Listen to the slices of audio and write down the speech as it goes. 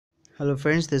Hello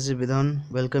friends, this is Bidhan.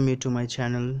 Welcome you to my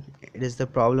channel. It is the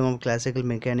problem of classical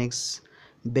mechanics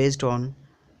based on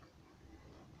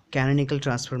canonical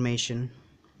transformation.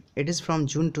 It is from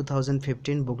June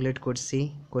 2015, booklet code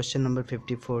C, question number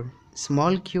 54.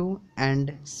 Small q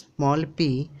and small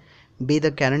p be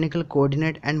the canonical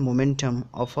coordinate and momentum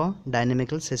of a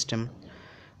dynamical system.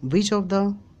 Which of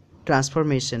the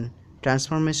transformation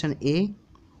A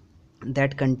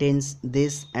that contains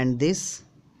this and this,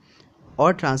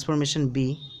 or transformation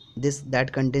B this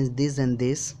that contains this and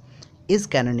this, is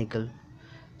canonical?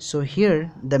 So here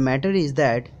the matter is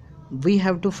that we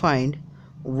have to find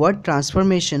what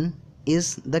transformation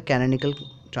is the canonical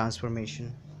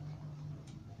transformation.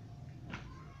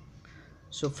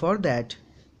 So for that,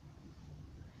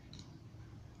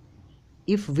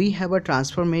 if we have a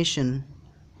transformation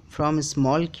from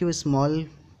small q small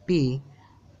p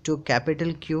to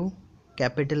capital Q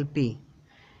capital P,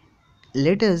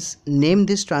 let us name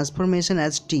this transformation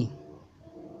as T.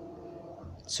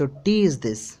 So T is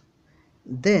this.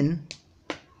 Then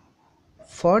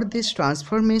for this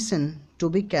transformation to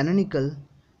be canonical,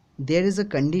 there is a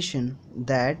condition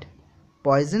that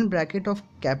Poisson bracket of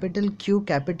capital Q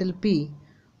capital P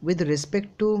with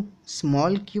respect to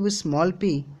small q small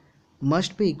p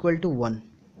must be equal to 1,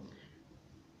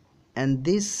 and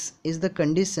this is the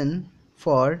condition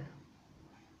for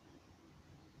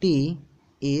T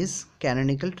is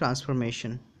canonical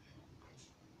transformation.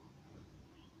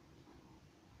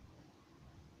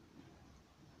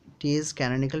 T is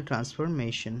canonical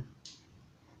transformation.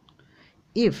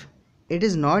 If it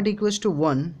is not equals to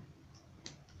 1,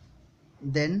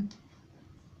 then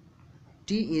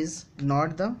T is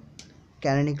not the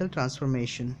canonical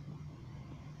transformation.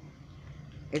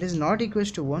 It is not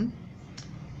equals to 1,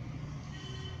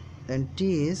 then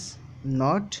T is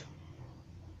not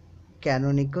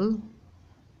canonical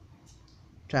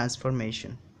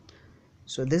transformation.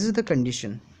 So this is the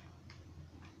condition.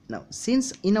 Now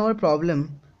since in our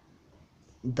problem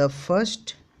the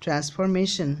first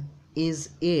transformation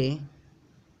is A,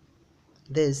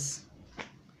 this,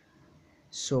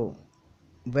 so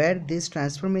where this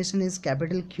transformation is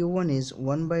capital Q1 is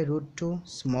 1 by root 2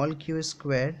 small q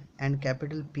square and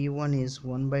capital P1 is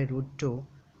 1 by root 2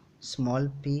 small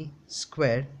p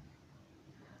square.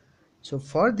 So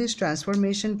for this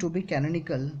transformation to be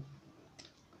canonical,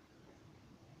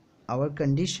 our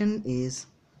condition is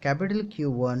capital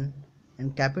Q1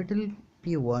 and capital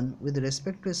P1 with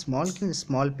respect to small q and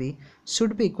small p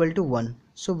should be equal to 1.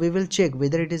 So we will check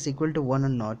whether it is equal to 1 or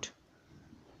not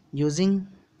using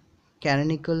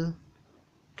canonical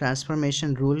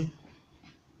transformation rule.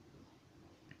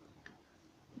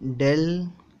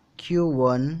 Del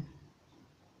Q1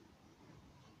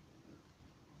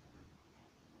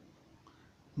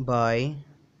 by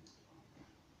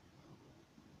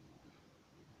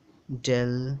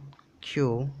del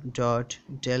Q dot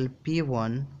del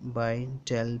P1 by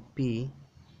del P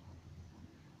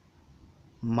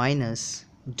minus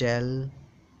del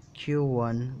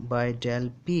Q1 by del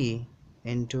P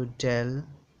into del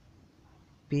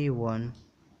P1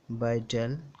 by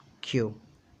del Q.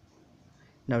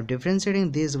 Now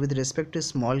differentiating this with respect to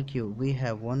small q, we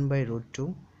have 1 by root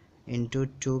 2 into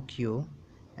 2q,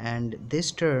 and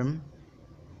this term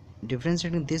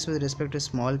differentiating this with respect to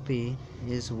small p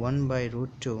is 1 by root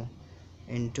 2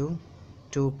 into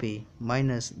 2p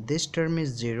minus this term is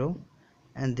 0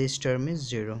 and this term is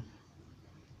 0.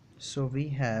 So we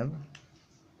have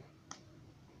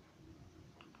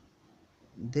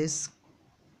this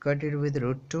cut it with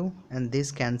root 2 and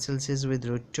this cancels is with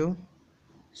root 2.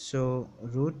 So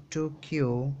root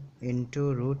 2q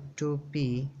into root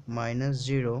 2p minus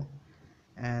 0,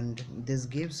 and this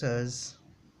gives us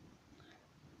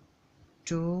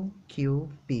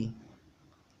 2qp.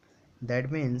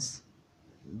 That means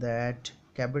that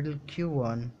capital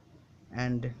Q1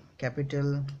 and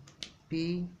capital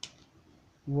P1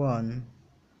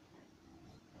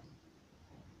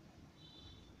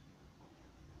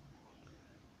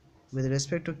 with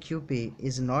respect to QP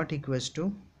is not equals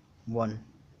to 1.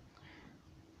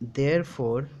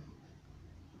 Therefore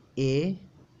A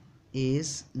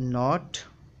is not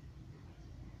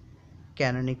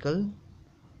canonical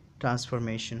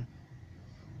transformation.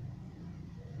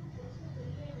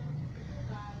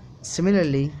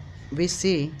 Similarly, we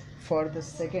see for the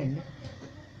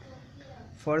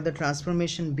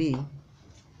transformation B,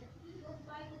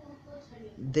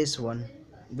 this one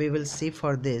we will see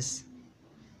for this.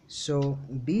 So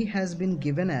B has been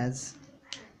given as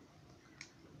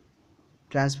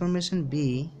transformation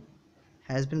B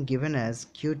has been given as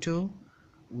Q2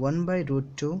 1 by root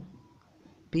 2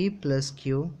 P plus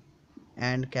Q,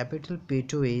 and capital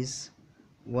P2 is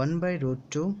 1 by root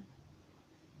 2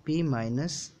 P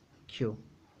minus Q.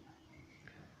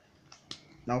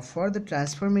 Now for the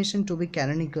transformation to be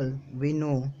canonical, we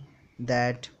know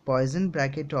that Poisson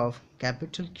bracket of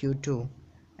capital Q2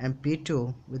 and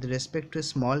P2 with respect to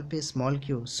small p small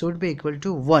q should be equal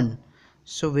to 1.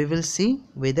 So we will see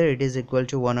whether it is equal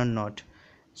to 1 or not.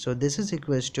 So this is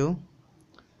equals to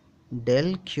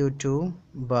del Q2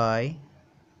 by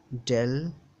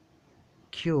del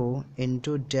Q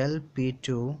into del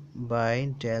P2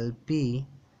 by del P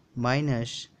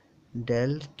minus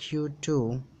del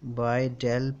Q2 by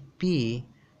del P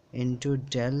into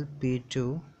del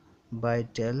P2 by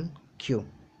del Q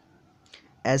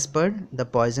as per the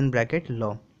Poisson bracket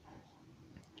law.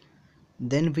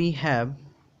 Then we have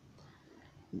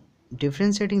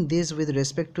differentiating this with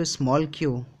respect to small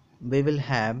q, we will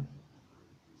have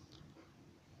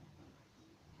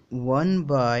 1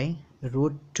 by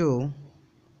root 2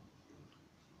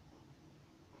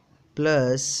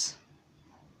 plus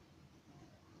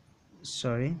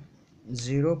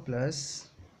 0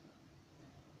 plus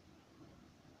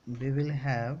we will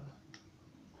have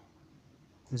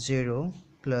 0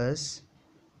 plus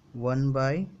 1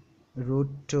 by root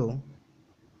 2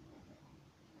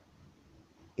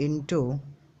 into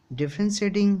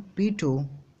differentiating p2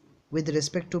 with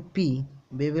respect to p,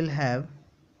 we will have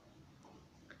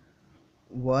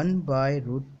 1 by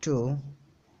root 2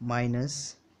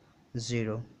 minus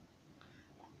 0,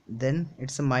 then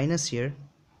it's a minus here.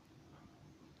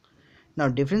 Now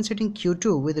differentiating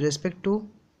q2 with respect to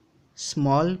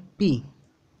small p,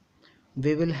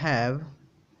 we will have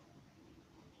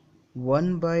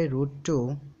 1 by root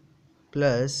 2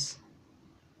 plus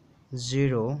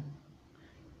 0.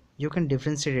 You can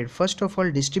differentiate it. First of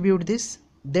all distribute this,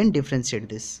 then differentiate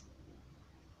this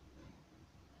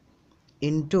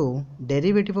into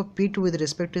derivative of p2 with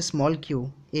respect to small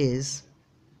q is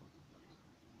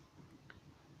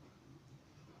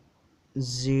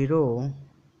 0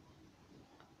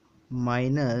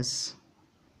 minus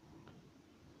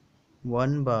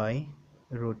 1 by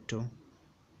root 2.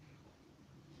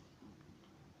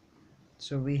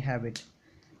 So we have it.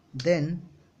 Then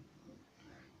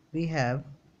we have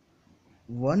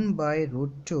 1 by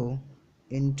root 2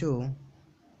 into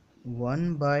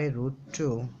 1 by root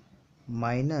 2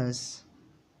 minus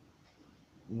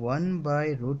 1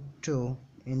 by root 2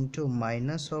 into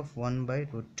minus of 1 by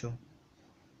root 2.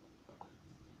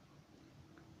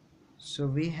 So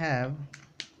we have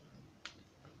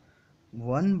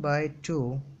 1 by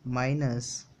 2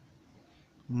 minus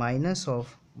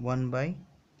of 1 by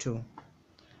 2,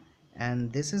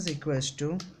 and this is equals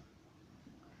to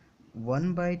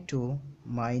 1 by 2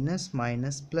 minus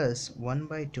plus 1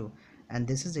 by 2, and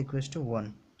this is equals to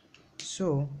 1.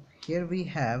 So here we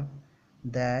have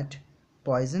that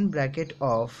Poisson bracket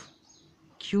of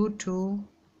Q2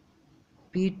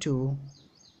 P2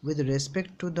 with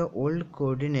respect to the old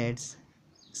coordinates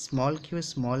small q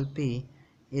small p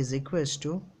is equals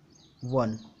to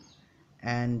 1,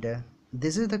 and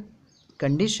this is the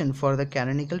condition for the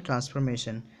canonical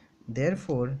transformation.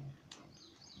 Therefore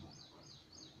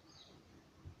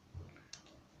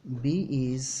B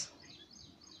is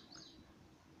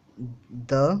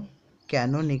the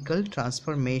canonical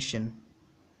transformation.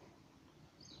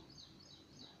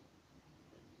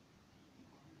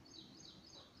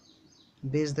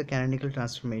 B is the canonical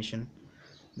transformation.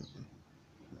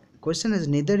 Question is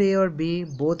neither A or B,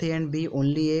 both A and B,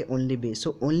 only A, only B.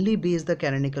 So only B is the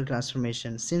canonical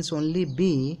transformation, since only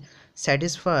B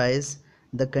satisfies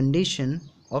the condition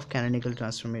of canonical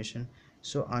transformation.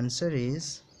 So answer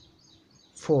is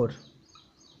 4,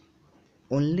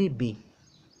 only B,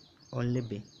 only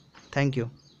B. Thank you.